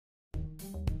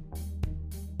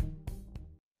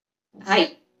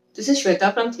Hi, this is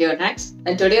Shweta from ClearTax,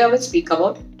 and today I will speak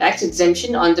about tax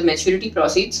exemption on the maturity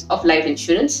proceeds of life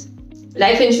insurance.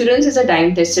 Life insurance is a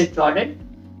time-tested product.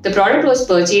 The product was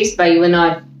purchased by even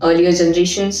our earlier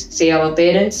generations, say our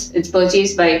parents. It's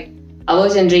purchased by our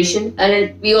generation,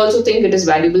 and we also think it is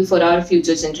valuable for our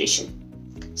future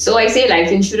generation. So I say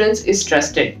life insurance is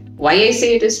trusted. Why I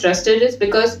say it is trusted is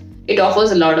because it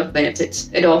offers a lot of benefits.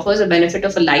 It offers a benefit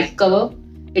of a life cover.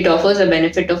 It offers a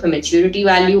benefit of a maturity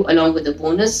value along with a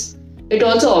bonus. It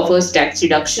also offers tax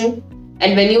deduction.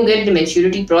 And when you get the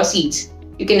maturity proceeds,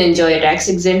 you can enjoy a tax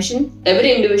exemption.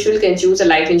 Every individual can choose a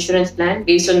life insurance plan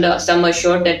based on the sum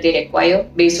assured that they require,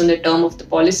 based on the term of the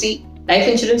policy. Life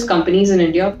insurance companies in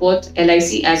India, both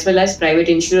LIC as well as private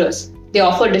insurers, they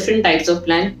offer different types of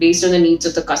plan based on the needs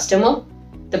of the customer.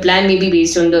 The plan may be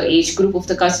based on the age group of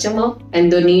the customer and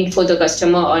the need for the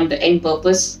customer on the end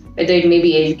purpose, whether it may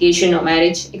be education or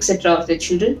marriage, etc. of the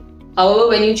children. However,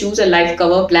 when you choose a life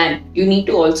cover plan, you need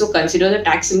to also consider the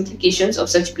tax implications of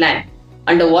such plan.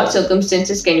 Under what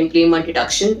circumstances can you claim a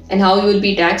deduction and how you will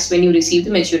be taxed when you receive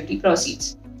the maturity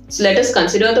proceeds. So let us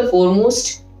consider the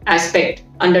foremost aspect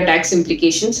under tax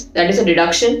implications, that is a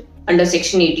deduction under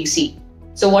Section 80C.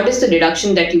 So what is the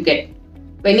deduction that you get?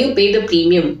 When you pay the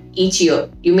premium each year,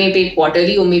 you may pay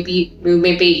quarterly or you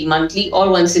may pay monthly or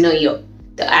once in a year.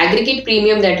 The aggregate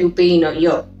premium that you pay in a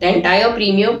year, the entire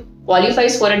premium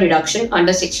qualifies for a deduction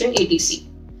under Section 80C.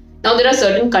 Now there are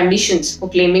certain conditions for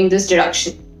claiming this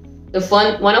deduction.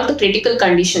 One of the critical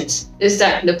conditions is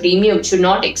that the premium should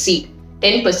not exceed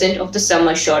 10% of the sum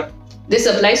assured. This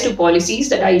applies to policies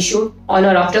that are issued on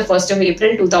or after 1st of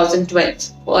April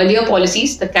 2012. For earlier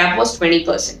policies, the cap was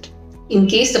 20%. In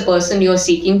case the person you are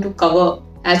seeking to cover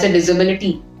has a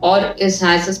disability or has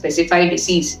a specified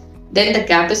disease, then the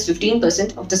cap is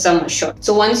 15% of the sum assured.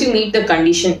 So once you meet the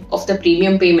condition of the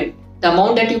premium payment, the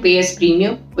amount that you pay as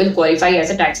premium will qualify as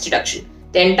a tax deduction.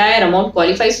 The entire amount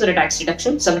qualifies for a tax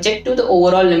deduction subject to the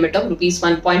overall limit of Rs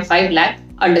 1.5 lakh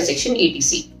under Section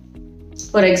 80C.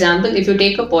 For example, if you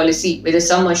take a policy with a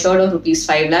sum assured of Rs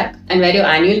 5 lakh and where your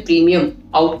annual premium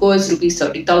outgo is Rs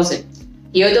 30,000,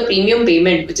 here the premium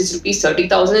payment, which is Rs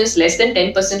 30,000, is less than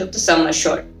 10% of the sum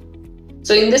assured.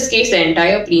 So in this case, the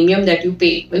entire premium that you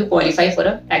pay will qualify for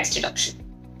a tax deduction.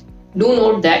 Do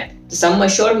note that the sum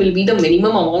assured will be the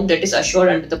minimum amount that is assured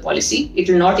under the policy. It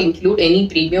will not include any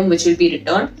premium which will be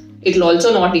returned. It will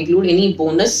also not include any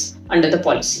bonus under the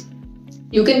policy.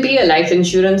 You can pay a life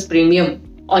insurance premium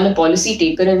on a policy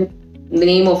taken in the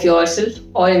name of yourself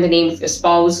or in the name of your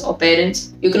spouse or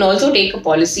parents. You can also take a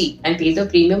policy and pay the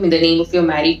premium in the name of your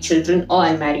married children or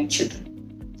unmarried children.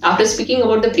 After speaking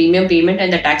about the premium payment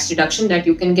and the tax deduction that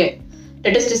you can get,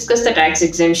 let us discuss the tax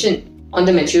exemption on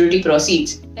the maturity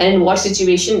proceeds and in what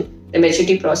situation the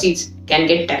maturity proceeds can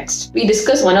get taxed. We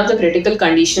discuss one of the critical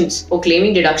conditions for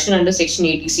claiming deduction under Section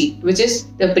 80C, which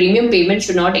is the premium payment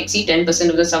should not exceed 10%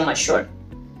 of the sum assured.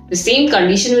 The same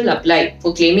condition will apply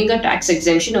for claiming a tax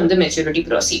exemption on the maturity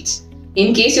proceeds.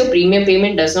 In case your premium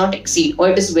payment does not exceed or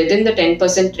it is within the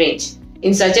 10% range,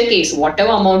 in such a case,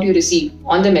 whatever amount you receive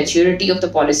on the maturity of the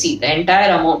policy, the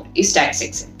entire amount is tax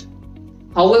exempt.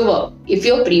 However, if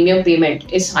your premium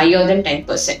payment is higher than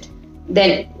 10%,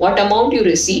 then what amount you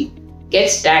receive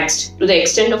gets taxed to the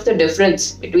extent of the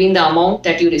difference between the amount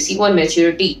that you receive on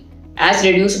maturity as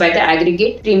reduced by the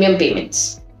aggregate premium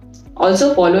payments.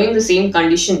 Also, following the same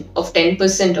condition of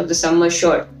 10% of the sum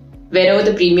assured, wherever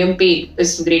the premium paid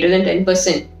is greater than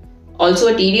 10%, also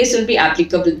a TDS will be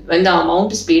applicable when the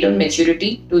amount is paid on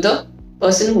maturity to the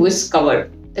person who is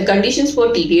covered. The conditions for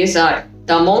TDS are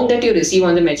the amount that you receive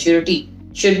on the maturity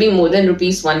should be more than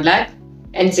Rs 1 lakh,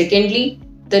 and secondly,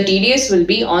 the TDS will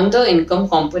be on the income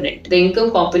component. The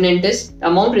income component is the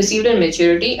amount received on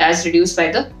maturity as reduced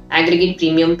by the aggregate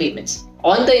premium payments.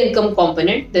 On the income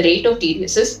component, the rate of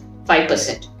TDS is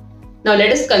 5%. Now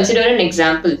let us consider an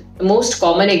example. The most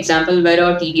common example where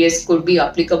our TDS could be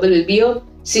applicable will be a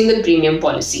single premium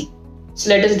policy. So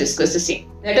let us discuss the same.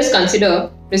 Let us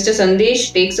consider Mr.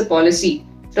 Sandesh takes a policy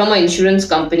from an insurance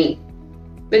company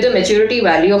with a maturity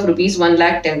value of Rs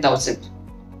 1,10,000.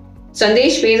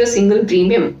 Sandesh pays a single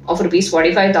premium of Rs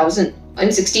 45,000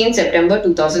 on 16 September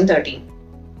 2013.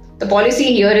 The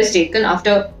policy here is taken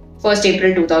after 1st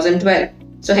April 2012.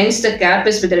 So hence the cap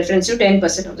is with reference to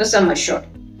 10% of the sum assured.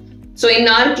 So in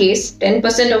our case,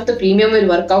 10% of the premium will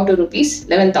work out to Rs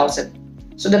 11,000.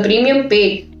 So the premium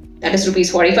paid, that is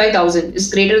Rs 45,000,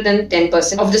 is greater than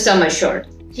 10% of the sum assured.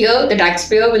 Here, the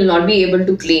taxpayer will not be able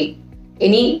to claim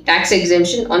any tax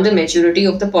exemption on the maturity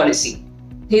of the policy.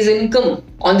 His income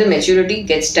on the maturity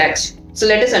gets taxed. So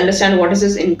let us understand what is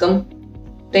his income.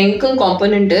 The income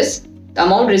component is the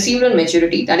amount received on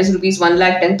maturity, that is rupees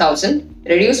 1,10,000,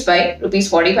 reduced by rupees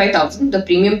 45,000, the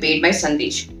premium paid by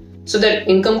Sandesh. So the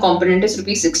income component is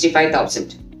rupees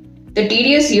 65,000. The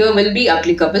TDS here will be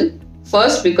applicable.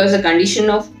 First, because the condition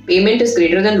of payment is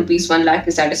greater than rupees 1 lakh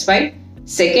is satisfied.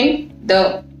 Second,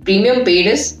 the premium paid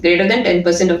is greater than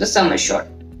 10% of the sum assured.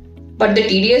 But the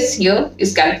TDS here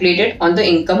is calculated on the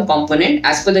income component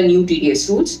as per the new TDS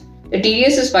rules. The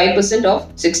TDS is 5%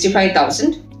 of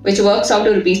 65,000, which works out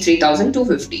to rupees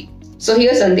 3,250. So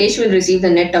here Sandesh will receive the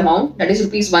net amount, that is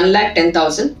rupees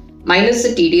 1,10,000 minus the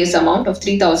TDS amount of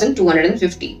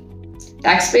 3,250.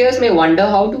 Taxpayers may wonder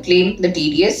how to claim the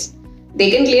TDS.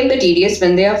 They can claim the TDS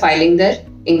when they are filing their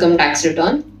income tax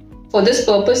return. For this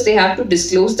purpose, they have to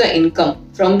disclose the income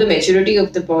from the maturity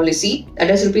of the policy, that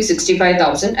is rupees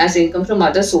 65,000, as income from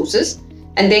other sources,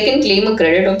 and they can claim a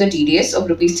credit of the TDS of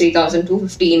rupees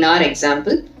 3,250 in our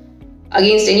example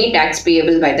against any tax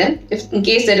payable by them. If in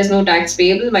case there is no tax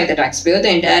payable by the taxpayer, the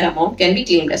entire amount can be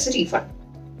claimed as a refund.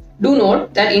 Do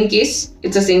note that in case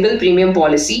it's a single premium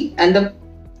policy and the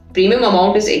premium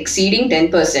amount is exceeding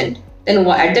 10%, then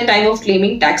at the time of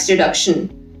claiming tax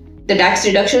deduction, the tax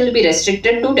deduction will be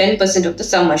restricted to 10% of the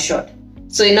sum assured.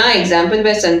 So in our example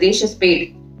where Sandesh has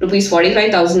paid rupees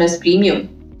 45,000 as premium,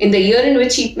 in the year in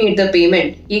which he made the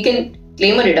payment, he can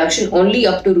claim a reduction only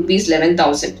up to rupees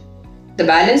 11,000. The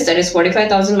balance, that is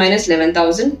 45,000 minus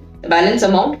 11,000, the balance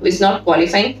amount is not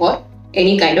qualifying for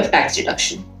any kind of tax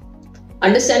deduction.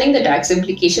 Understanding the tax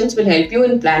implications will help you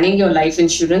in planning your life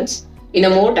insurance in a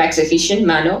more tax efficient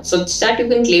manner so that you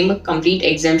can claim a complete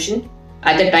exemption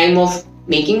at the time of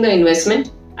making the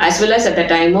investment as well as at the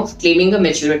time of claiming the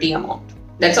maturity amount.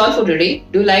 That's all for today.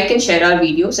 Do like and share our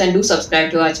videos and do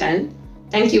subscribe to our channel.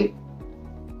 Thank you.